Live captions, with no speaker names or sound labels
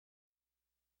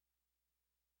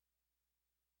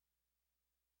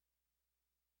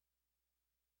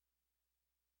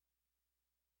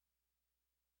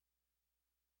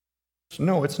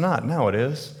No, it's not. Now it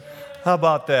is. How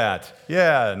about that?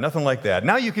 Yeah, nothing like that.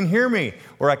 Now you can hear me,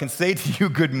 or I can say to you,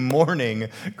 good morning,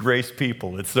 Grace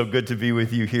people. It's so good to be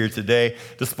with you here today,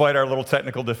 despite our little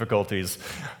technical difficulties.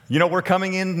 You know, we're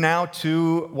coming in now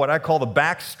to what I call the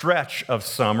back stretch of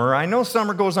summer. I know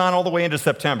summer goes on all the way into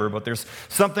September, but there's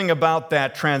something about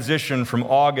that transition from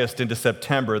August into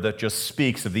September that just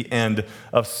speaks of the end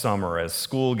of summer. As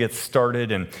school gets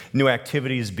started and new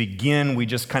activities begin, we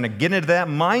just kind of get into that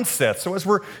mindset. So as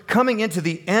we're coming into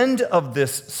the end of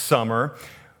this summer,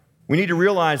 we need to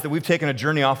realize that we've taken a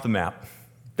journey off the map.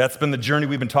 That's been the journey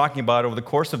we've been talking about over the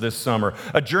course of this summer.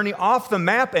 A journey off the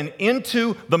map and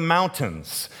into the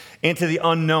mountains, into the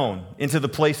unknown, into the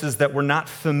places that we're not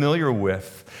familiar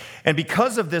with. And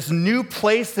because of this new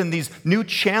place and these new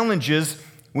challenges,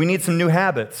 we need some new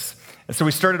habits. And so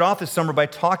we started off this summer by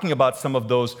talking about some of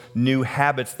those new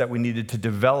habits that we needed to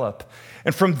develop.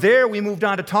 And from there, we moved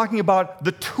on to talking about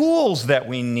the tools that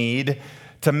we need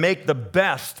to make the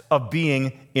best of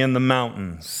being in the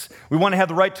mountains. We want to have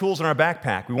the right tools in our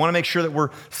backpack. We want to make sure that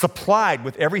we're supplied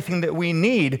with everything that we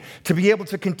need to be able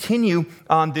to continue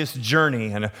on this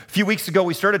journey. And a few weeks ago,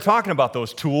 we started talking about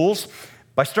those tools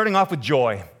by starting off with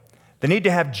joy. The need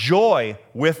to have joy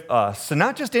with us, and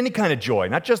not just any kind of joy,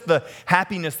 not just the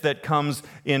happiness that comes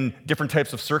in different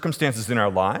types of circumstances in our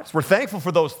lives. We're thankful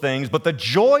for those things, but the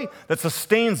joy that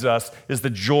sustains us is the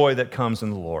joy that comes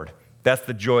in the Lord. That's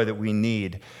the joy that we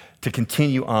need to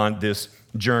continue on this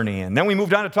journey. And then we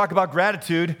moved on to talk about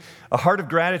gratitude, a heart of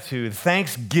gratitude,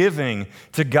 thanksgiving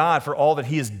to God for all that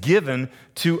He has given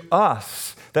to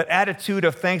us. That attitude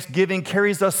of thanksgiving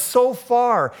carries us so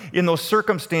far in those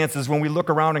circumstances when we look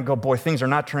around and go, boy, things are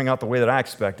not turning out the way that I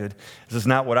expected. This is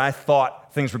not what I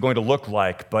thought things were going to look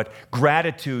like. But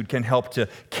gratitude can help to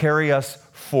carry us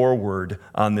forward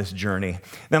on this journey.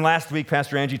 Then last week,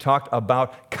 Pastor Angie talked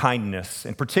about kindness,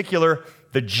 in particular,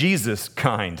 the Jesus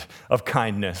kind of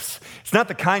kindness. It's not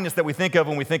the kindness that we think of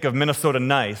when we think of Minnesota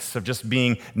nice, of just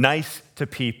being nice to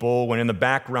people when in the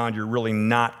background you're really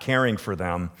not caring for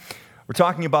them. We're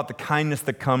talking about the kindness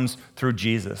that comes through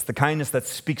Jesus, the kindness that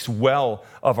speaks well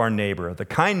of our neighbor, the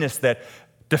kindness that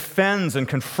defends and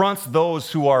confronts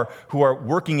those who are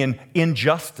working in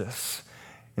injustice,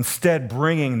 instead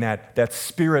bringing that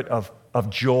spirit of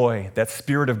joy, that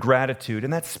spirit of gratitude,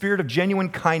 and that spirit of genuine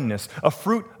kindness, a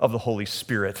fruit of the Holy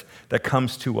Spirit that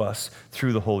comes to us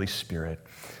through the Holy Spirit.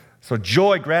 So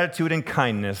joy, gratitude, and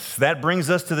kindness, that brings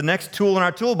us to the next tool in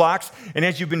our toolbox. And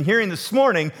as you've been hearing this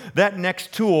morning, that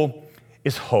next tool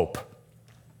is hope.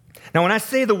 Now, when I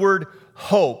say the word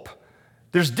hope,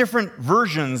 there's different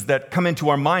versions that come into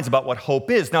our minds about what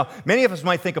hope is. Now, many of us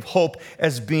might think of hope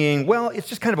as being, well, it's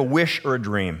just kind of a wish or a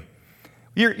dream.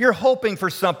 You're hoping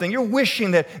for something. You're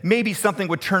wishing that maybe something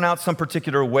would turn out some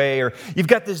particular way, or you've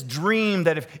got this dream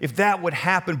that if that would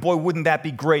happen, boy, wouldn't that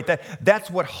be great?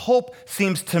 That's what hope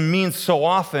seems to mean so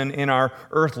often in our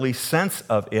earthly sense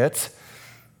of it.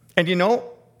 And you know,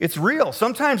 it's real.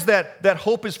 Sometimes that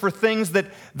hope is for things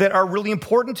that are really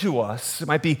important to us. It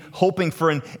might be hoping for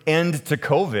an end to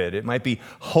COVID. It might be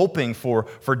hoping for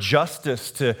justice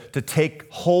to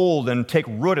take hold and take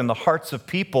root in the hearts of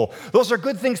people. Those are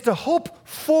good things to hope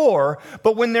for,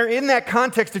 but when they're in that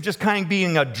context of just kind of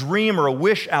being a dream or a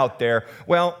wish out there,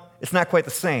 well, it's not quite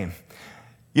the same.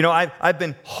 You know, I've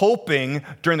been hoping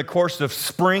during the course of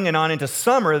spring and on into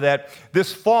summer that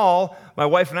this fall, my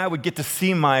wife and I would get to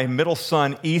see my middle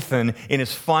son, Ethan, in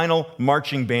his final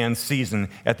marching band season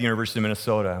at the University of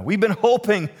Minnesota. We've been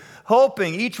hoping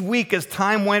each week as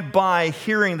time went by,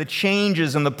 hearing the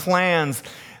changes and the plans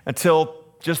until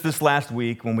just this last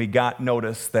week when we got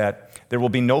notice that there will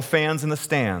be no fans in the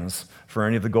stands for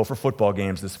any of the Gopher football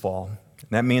games this fall.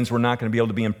 And that means we're not going to be able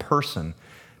to be in person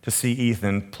to see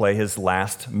Ethan play his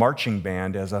last marching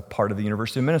band as a part of the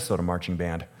University of Minnesota marching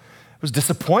band. It was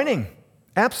disappointing.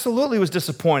 Absolutely was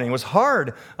disappointing. It was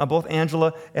hard on both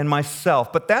Angela and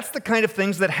myself. But that's the kind of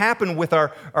things that happen with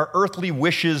our earthly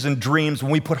wishes and dreams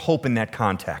when we put hope in that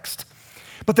context.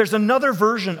 But there's another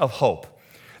version of hope.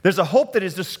 There's a hope that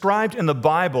is described in the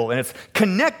Bible, and it's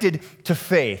connected to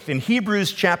faith. In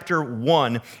Hebrews chapter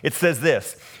 1, it says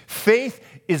this: faith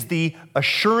is the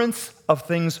assurance of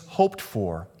things hoped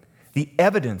for, the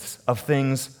evidence of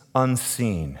things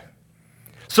unseen.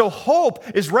 So hope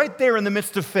is right there in the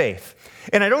midst of faith.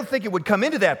 And I don't think it would come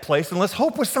into that place unless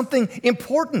hope was something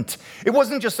important. It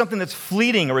wasn't just something that's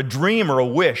fleeting or a dream or a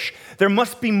wish. There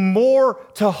must be more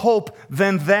to hope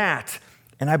than that.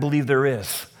 And I believe there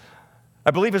is.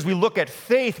 I believe as we look at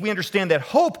faith, we understand that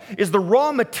hope is the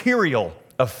raw material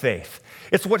of faith.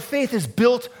 It's what faith is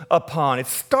built upon. It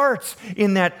starts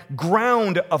in that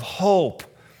ground of hope,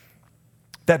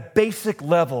 that basic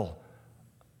level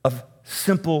of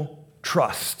simple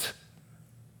trust.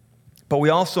 But we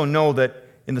also know that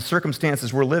in the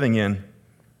circumstances we're living in,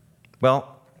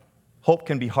 well, hope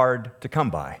can be hard to come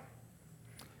by.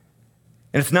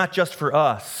 And it's not just for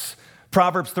us.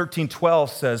 Proverbs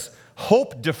 13:12 says,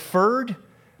 "Hope deferred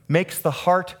makes the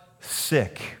heart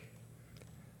sick,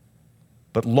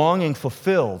 but longing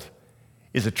fulfilled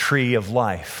is a tree of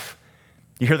life."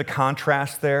 You hear the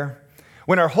contrast there?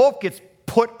 When our hope gets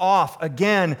put off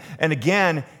again and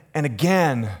again and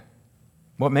again,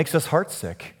 what makes us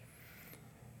heartsick?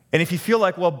 And if you feel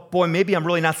like, well, boy, maybe I'm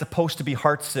really not supposed to be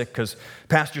heartsick because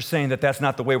Pastor's saying that that's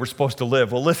not the way we're supposed to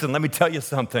live. Well, listen, let me tell you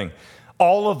something.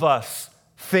 All of us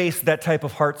face that type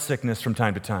of heart sickness from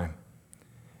time to time.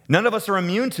 None of us are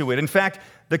immune to it. In fact,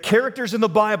 the characters in the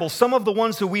Bible, some of the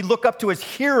ones who we look up to as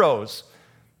heroes,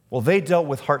 well, they dealt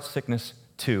with heart sickness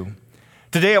too.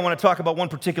 Today, I want to talk about one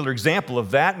particular example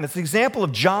of that, and it's the example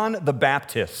of John the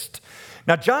Baptist.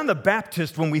 Now, John the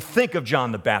Baptist, when we think of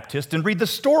John the Baptist and read the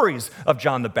stories of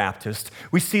John the Baptist,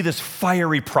 we see this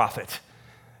fiery prophet.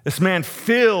 This man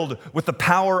filled with the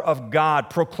power of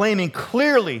God, proclaiming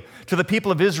clearly to the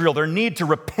people of Israel their need to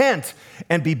repent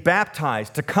and be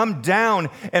baptized, to come down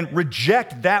and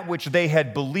reject that which they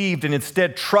had believed and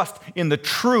instead trust in the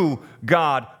true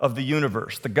God of the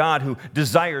universe, the God who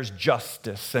desires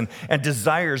justice and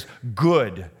desires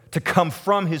good to come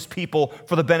from his people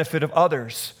for the benefit of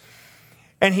others.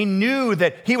 And he knew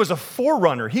that he was a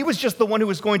forerunner. He was just the one who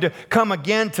was going to come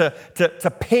again to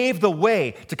pave the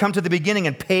way, to come to the beginning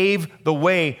and pave the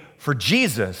way for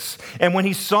Jesus. And when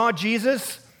he saw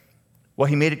Jesus, well,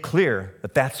 he made it clear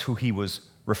that that's who he was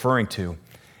referring to.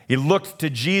 He looked to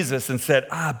Jesus and said,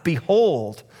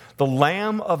 behold, the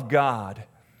Lamb of God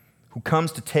who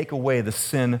comes to take away the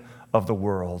sin of the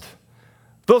world.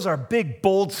 Those are big,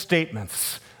 bold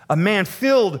statements. A man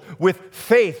filled with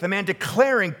faith, a man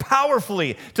declaring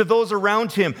powerfully to those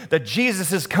around him that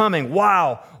Jesus is coming.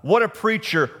 Wow, what a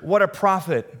preacher, what a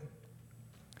prophet.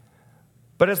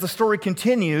 But as the story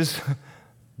continues,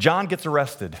 John gets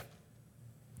arrested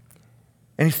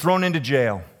and he's thrown into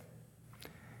jail.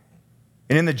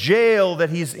 And in the jail that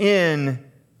he's in,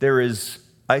 there is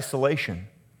isolation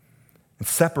and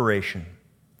separation,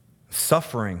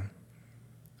 suffering,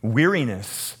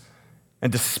 weariness,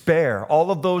 and despair.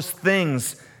 All of those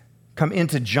things come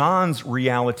into John's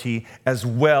reality as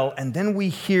well. And then we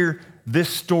hear this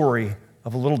story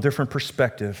of a little different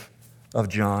perspective of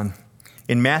John.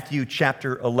 In Matthew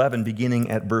chapter 11,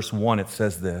 beginning at verse 1, it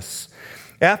says this: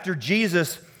 "After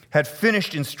Jesus had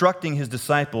finished instructing his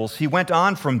disciples, he went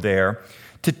on from there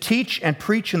to teach and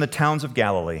preach in the towns of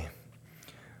Galilee.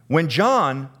 When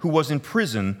John, who was in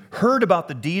prison, heard about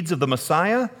the deeds of the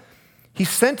Messiah, he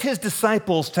sent his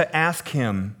disciples to ask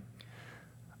him,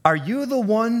 'Are you the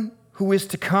one who is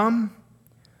to come,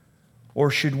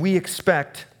 or should we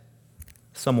expect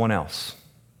someone else?'"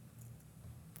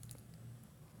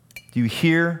 Do you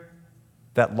hear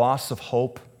that loss of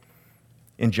hope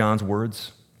in John's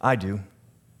words? I do.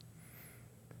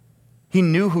 He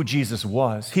knew who Jesus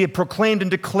was. He had proclaimed and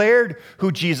declared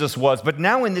who Jesus was. But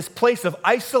now in this place of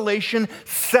isolation,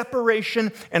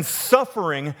 separation, and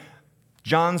suffering,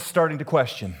 John's starting to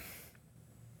question.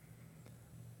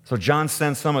 So John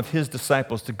sends some of his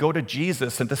disciples to go to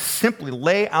Jesus and to simply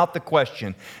lay out the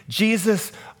question,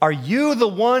 "Jesus, are you the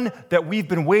one that we've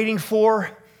been waiting for?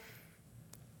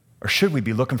 Or should we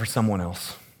be looking for someone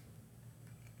else?"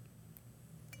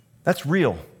 That's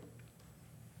real.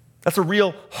 That's a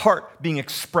real heart being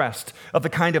expressed of the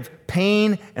kind of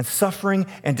pain and suffering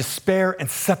and despair and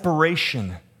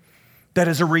separation that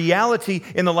is a reality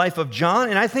in the life of John,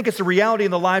 and I think it's a reality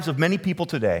in the lives of many people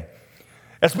today.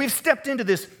 As we've stepped into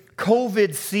this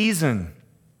COVID season,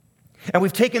 and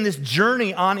we've taken this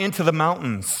journey on into the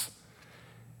mountains,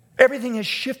 everything has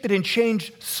shifted and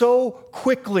changed so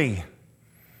quickly.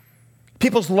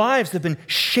 People's lives have been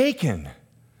shaken.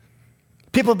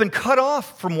 People have been cut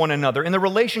off from one another in the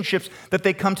relationships that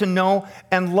they come to know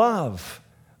and love.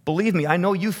 Believe me, I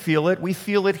know you feel it. We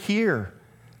feel it here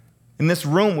in this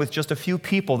room with just a few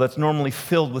people that's normally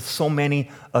filled with so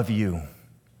many of you.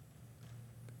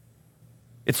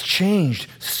 It's changed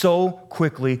so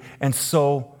quickly and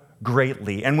so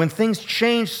greatly. And when things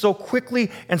change so quickly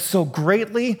and so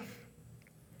greatly,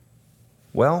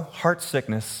 well, heart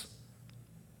sickness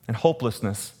and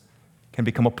hopelessness can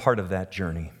become a part of that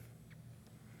journey.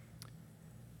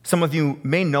 Some of you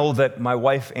may know that my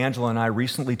wife, Angela, and I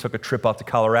recently took a trip out to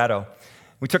Colorado.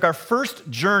 We took our first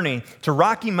journey to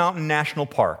Rocky Mountain National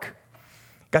Park.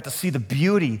 Got to see the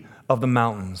beauty of the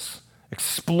mountains,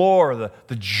 explore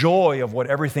the joy of what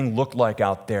everything looked like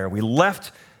out there. We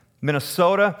left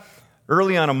Minnesota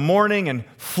early on a morning and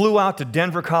flew out to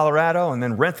Denver, Colorado, and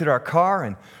then rented our car.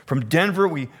 And from Denver,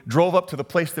 we drove up to the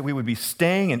place that we would be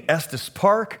staying in Estes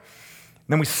Park. And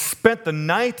then we spent the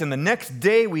night, and the next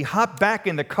day we hopped back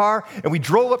in the car, and we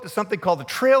drove up to something called the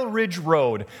Trail Ridge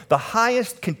Road, the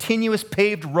highest continuous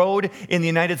paved road in the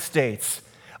United States,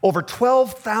 over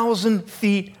 12,000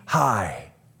 feet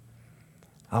high.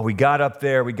 We got up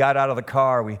there, we got out of the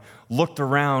car, we looked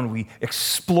around, we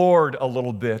explored a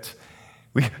little bit.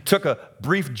 We took a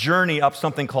brief journey up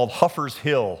something called Huffer's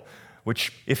Hill,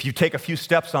 which if you take a few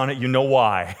steps on it, you know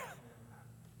why.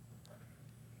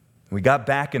 We got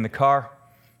back in the car,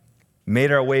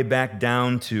 made our way back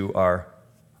down to our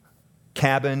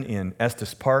cabin in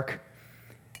Estes Park,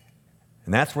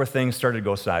 and that's where things started to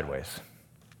go sideways.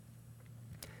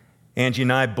 Angie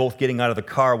and I, both getting out of the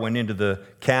car, went into the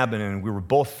cabin, and we were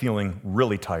both feeling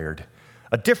really tired.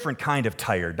 A different kind of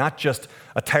tired, not just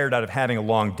a tired out of having a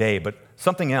long day, but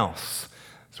something else.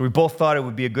 So we both thought it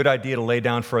would be a good idea to lay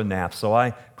down for a nap. So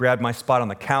I grabbed my spot on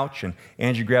the couch, and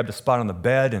Angie grabbed a spot on the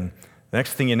bed, and the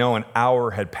next thing you know, an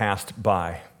hour had passed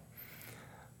by.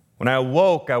 When I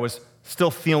awoke, I was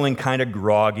still feeling kind of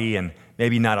groggy and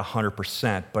maybe not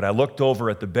 100%, but I looked over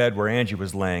at the bed where Angie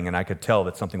was laying, and I could tell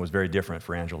that something was very different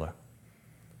for Angela.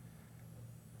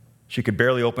 She could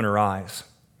barely open her eyes.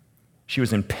 She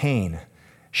was in pain.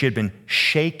 She had been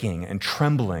shaking and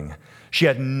trembling. She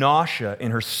had nausea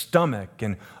in her stomach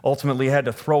and ultimately had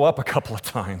to throw up a couple of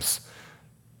times.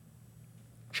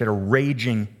 She had a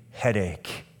raging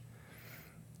headache.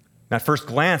 At first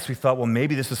glance, we thought, well,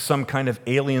 maybe this is some kind of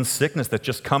alien sickness that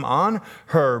just come on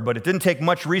her, but it didn't take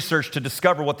much research to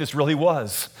discover what this really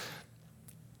was.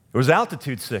 It was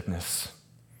altitude sickness.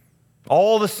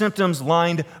 All the symptoms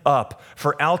lined up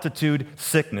for altitude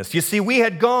sickness. You see, we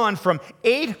had gone from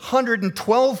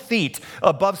 812 feet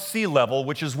above sea level,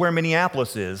 which is where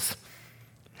Minneapolis is,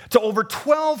 to over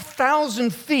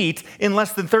 12,000 feet in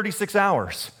less than 36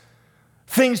 hours.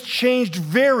 Things changed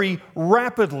very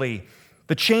rapidly.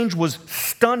 The change was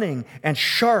stunning and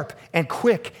sharp and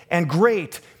quick and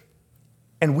great,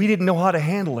 and we didn't know how to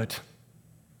handle it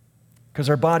because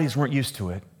our bodies weren't used to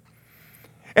it.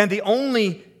 And the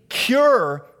only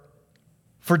cure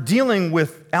for dealing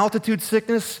with altitude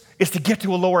sickness is to get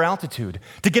to a lower altitude,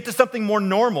 to get to something more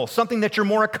normal, something that you're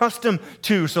more accustomed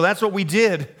to. So that's what we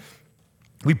did.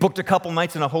 We booked a couple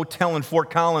nights in a hotel in Fort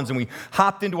Collins, and we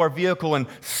hopped into our vehicle and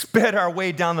sped our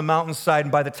way down the mountainside.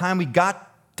 And by the time we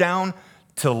got down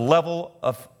to the level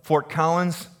of Fort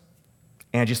Collins,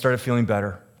 Angie started feeling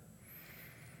better.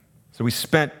 So we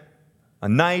spent a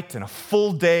night and a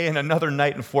full day and another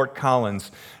night in Fort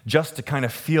Collins just to kind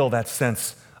of feel that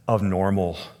sense of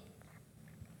normal.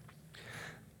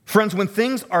 Friends, when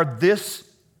things are this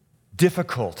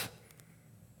difficult,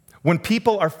 when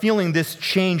people are feeling this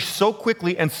change so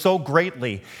quickly and so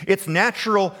greatly, it's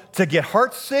natural to get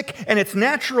heartsick, and it's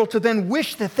natural to then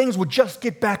wish that things would just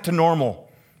get back to normal.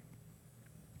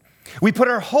 We put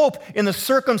our hope in the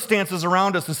circumstances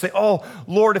around us and say, oh,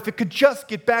 Lord, if it could just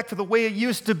get back to the way it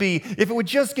used to be, if it would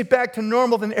just get back to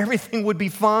normal, then everything would be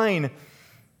fine.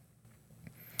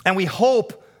 And we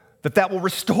hope that that will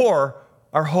restore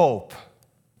our hope.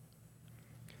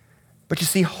 But you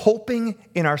see, hoping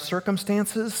in our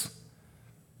circumstances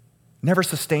never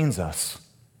sustains us.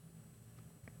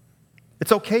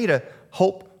 It's okay to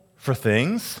hope for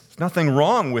things. There's nothing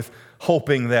wrong with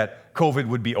hoping that COVID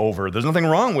would be over. There's nothing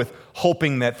wrong with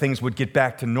hoping that things would get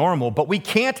back to normal, but we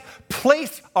can't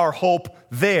place our hope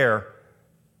there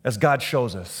as God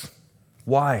shows us.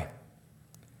 Why?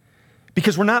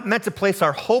 Because we're not meant to place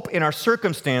our hope in our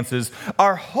circumstances.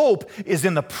 Our hope is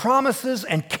in the promises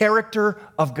and character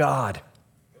of God.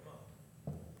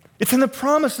 It's in the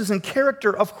promises and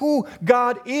character of who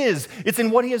God is. It's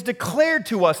in what He has declared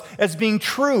to us as being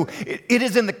true. It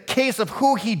is in the case of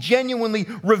who He genuinely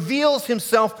reveals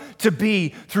Himself to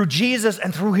be through Jesus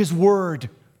and through His Word.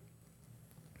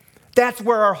 That's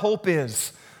where our hope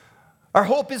is. Our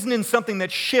hope isn't in something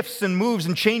that shifts and moves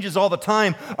and changes all the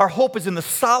time. Our hope is in the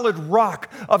solid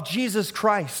rock of Jesus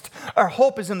Christ. Our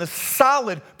hope is in the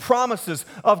solid promises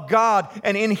of God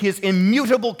and in His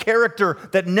immutable character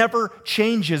that never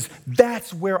changes.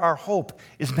 That's where our hope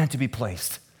is meant to be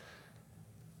placed.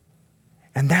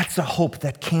 And that's a hope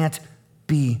that can't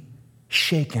be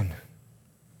shaken.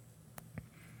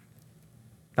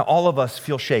 Now, all of us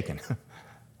feel shaken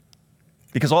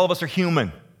because all of us are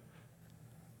human.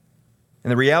 And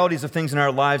the realities of things in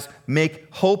our lives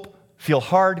make hope feel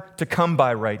hard to come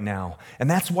by right now. And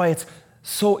that's why it's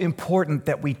so important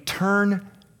that we turn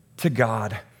to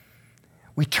God.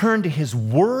 We turn to His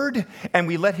Word, and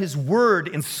we let His Word,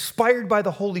 inspired by the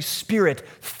Holy Spirit,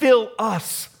 fill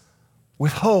us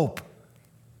with hope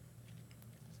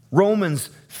Romans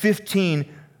 15,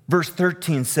 verse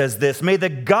 13 says this, "May the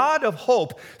God of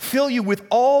hope fill you with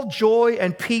all joy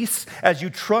and peace as you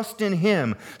trust in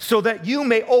him, so that you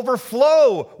may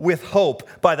overflow with hope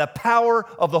by the power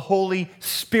of the Holy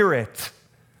Spirit."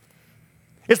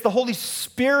 It's the Holy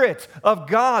Spirit of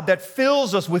God that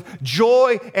fills us with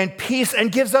joy and peace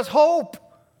and gives us hope.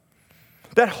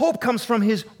 That hope comes from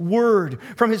his word,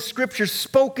 from his scriptures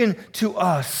spoken to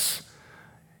us.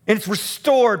 And it's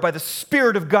restored by the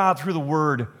Spirit of God through the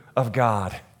word of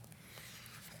God.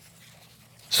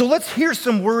 So let's hear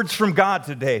some words from God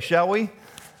today, shall we?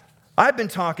 I've been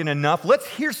talking enough. Let's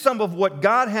hear some of what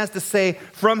God has to say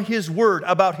from his word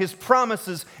about his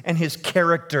promises and his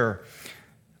character.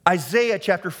 Isaiah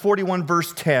chapter 41,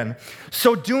 verse 10.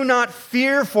 "So do not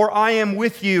fear, for I am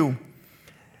with you.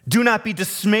 Do not be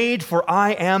dismayed, for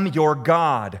I am your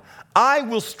God. I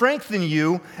will strengthen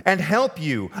you and help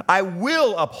you. I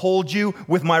will uphold you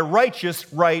with my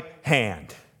righteous right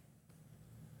hand."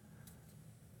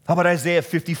 How about Isaiah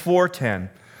 54:10?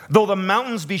 "Though the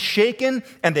mountains be shaken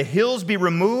and the hills be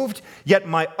removed, yet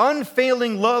my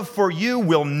unfailing love for you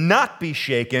will not be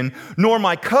shaken, nor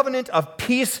my covenant of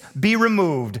peace be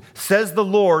removed, says the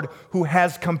Lord, who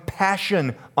has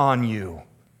compassion on you."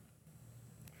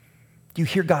 Do you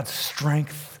hear God's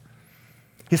strength,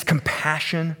 his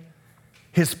compassion,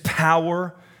 his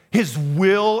power, his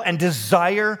will and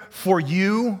desire for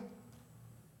you?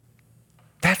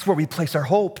 That's where we place our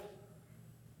hope.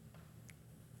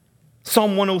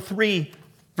 Psalm 103,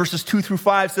 verses 2 through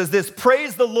 5 says this,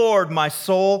 "Praise the Lord, my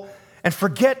soul, and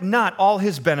forget not all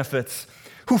his benefits,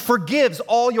 who forgives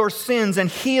all your sins and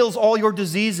heals all your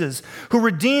diseases, who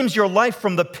redeems your life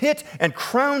from the pit and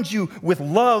crowns you with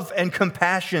love and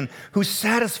compassion, who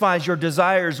satisfies your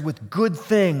desires with good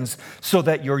things so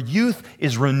that your youth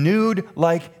is renewed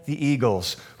like the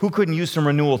eagles." Who couldn't use some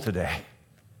renewal today?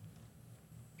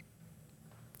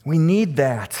 We need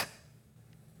that.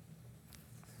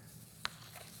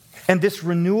 And this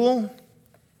renewal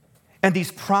and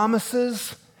these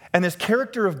promises and this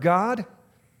character of God,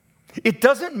 it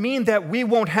doesn't mean that we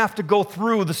won't have to go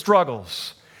through the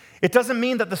struggles. It doesn't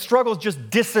mean that the struggles just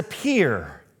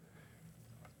disappear.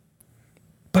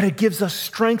 But it gives us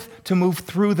strength to move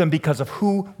through them because of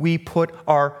who we put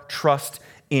our trust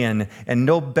in. And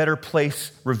no better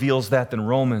place reveals that than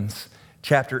Romans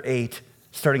chapter 8,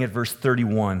 starting at verse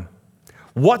 31.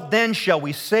 "What then shall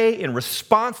we say in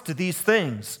response to these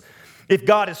things? If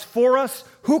God is for us,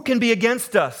 who can be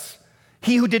against us?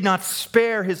 He who did not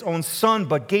spare his own son,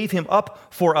 but gave him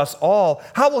up for us all,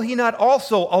 how will he not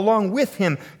also, along with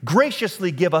him, graciously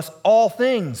give us all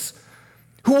things?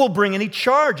 Who will bring any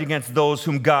charge against those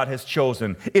whom God has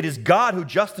chosen? It is God who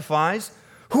justifies.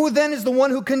 Who then is the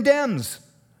one who condemns?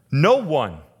 No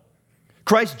one.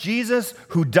 Christ Jesus,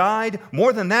 who died,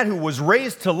 more than that, who was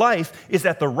raised to life, is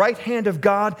at the right hand of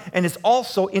God and is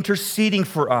also interceding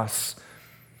for us.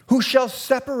 Who shall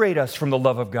separate us from the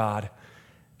love of God?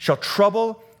 Shall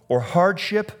trouble or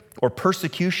hardship or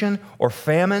persecution or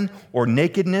famine or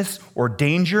nakedness or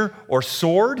danger or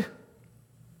sword?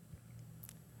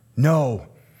 No,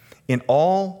 in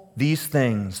all these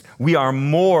things we are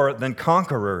more than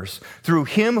conquerors through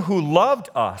him who loved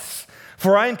us.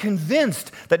 For I am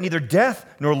convinced that neither death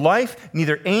nor life,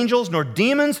 neither angels nor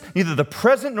demons, neither the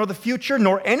present nor the future,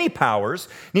 nor any powers,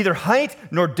 neither height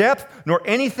nor depth, nor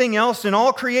anything else in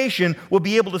all creation will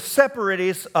be able to separate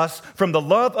us from the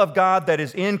love of God that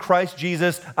is in Christ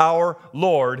Jesus our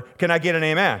Lord. Can I get an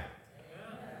amen?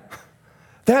 Amen.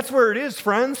 That's where it is,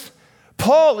 friends.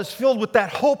 Paul is filled with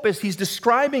that hope as he's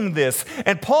describing this.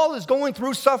 And Paul is going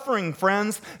through suffering,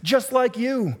 friends, just like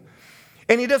you.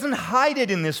 And he doesn't hide it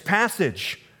in this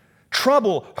passage.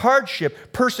 Trouble,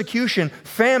 hardship, persecution,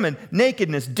 famine,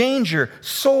 nakedness, danger,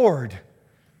 sword.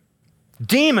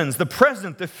 Demons, the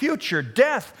present, the future,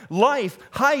 death, life,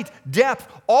 height, depth,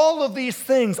 all of these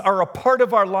things are a part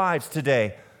of our lives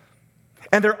today.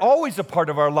 And they're always a part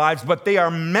of our lives, but they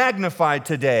are magnified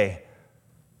today.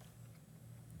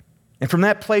 And from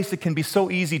that place, it can be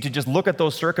so easy to just look at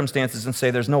those circumstances and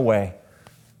say, there's no way.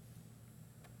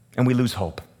 And we lose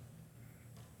hope.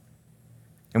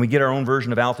 And we get our own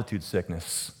version of altitude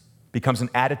sickness. It becomes an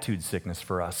attitude sickness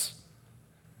for us.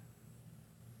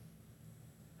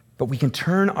 But we can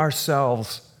turn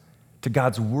ourselves to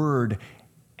God's word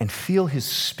and feel his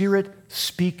Spirit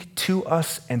speak to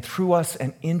us and through us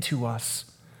and into us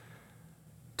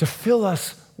to fill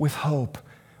us with hope.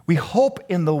 We hope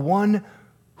in the one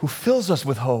who fills us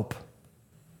with hope.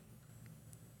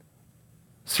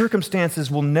 Circumstances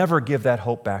will never give that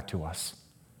hope back to us.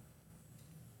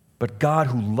 But God,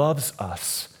 who loves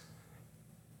us,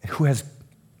 who has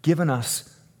given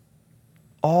us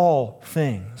all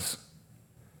things,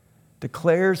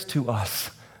 declares to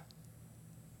us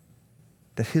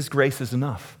that his grace is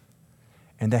enough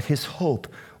and that his hope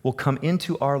will come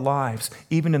into our lives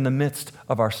even in the midst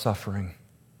of our suffering.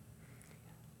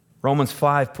 Romans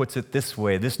 5 puts it this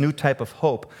way. This new type of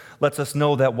hope lets us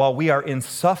know that while we are in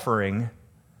suffering,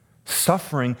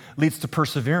 suffering leads to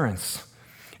perseverance,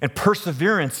 and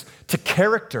perseverance to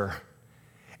character,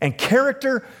 and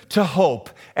character to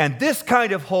hope. And this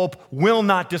kind of hope will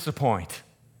not disappoint.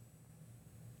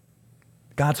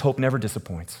 God's hope never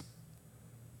disappoints.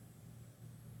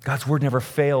 God's word never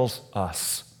fails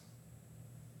us.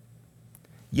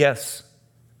 Yes,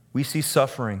 we see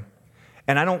suffering.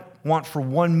 And I don't want for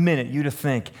 1 minute you to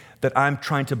think that I'm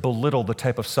trying to belittle the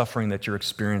type of suffering that you're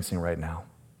experiencing right now.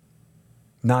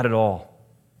 Not at all.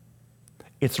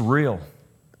 It's real.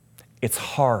 It's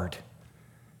hard.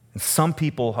 And some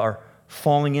people are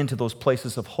falling into those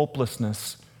places of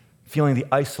hopelessness, feeling the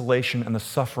isolation and the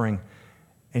suffering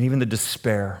and even the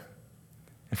despair.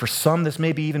 And for some, this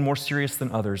may be even more serious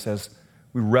than others as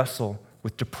we wrestle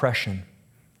with depression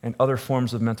and other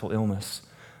forms of mental illness.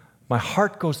 My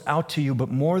heart goes out to you, but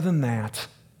more than that,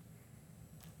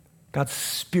 God's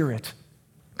Spirit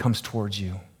comes towards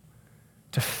you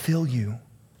to fill you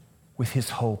with his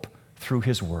hope through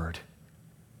his word.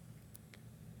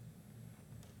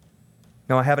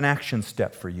 Now, I have an action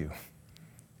step for you.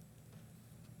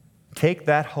 Take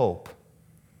that hope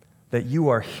that you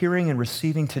are hearing and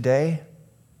receiving today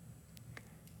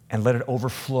and let it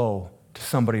overflow to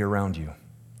somebody around you.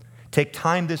 Take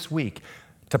time this week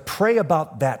to pray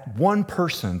about that one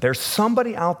person. There's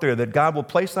somebody out there that God will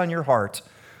place on your heart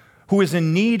who is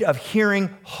in need of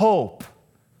hearing hope.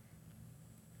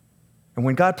 And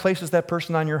when God places that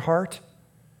person on your heart,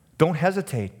 don't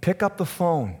hesitate. Pick up the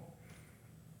phone.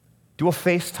 Do a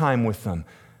FaceTime with them.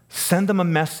 Send them a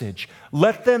message.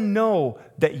 Let them know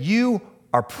that you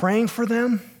are praying for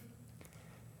them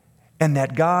and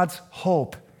that God's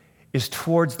hope is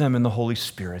towards them in the Holy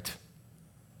Spirit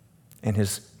and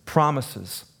his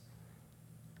promises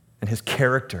and his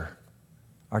character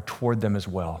are toward them as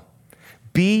well.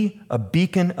 Be a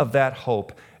beacon of that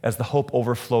hope as the hope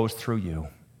overflows through you.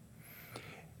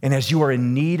 And as you are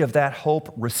in need of that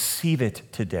hope, receive it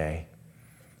today.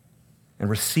 And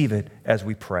receive it as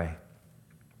we pray.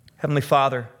 Heavenly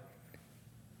Father,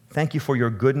 thank you for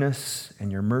your goodness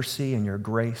and your mercy and your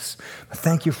grace.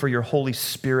 Thank you for your Holy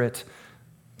Spirit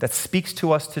that speaks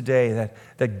to us today,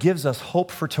 that gives us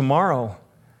hope for tomorrow,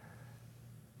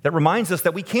 that reminds us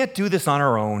that we can't do this on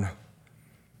our own,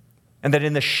 and that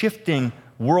in the shifting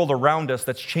world around us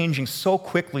that's changing so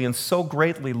quickly and so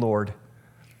greatly, Lord,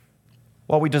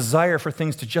 while we desire for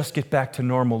things to just get back to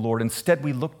normal, Lord, instead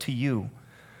we look to you,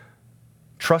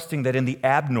 trusting that in the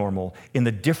abnormal, in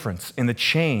the difference, in the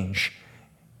change,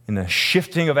 in the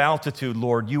shifting of altitude,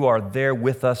 Lord, you are there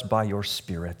with us by your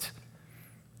Spirit.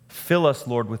 Fill us,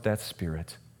 Lord, with that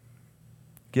Spirit.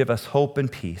 Give us hope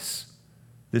and peace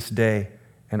this day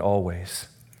and always.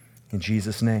 In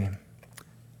Jesus' name,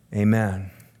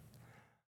 amen.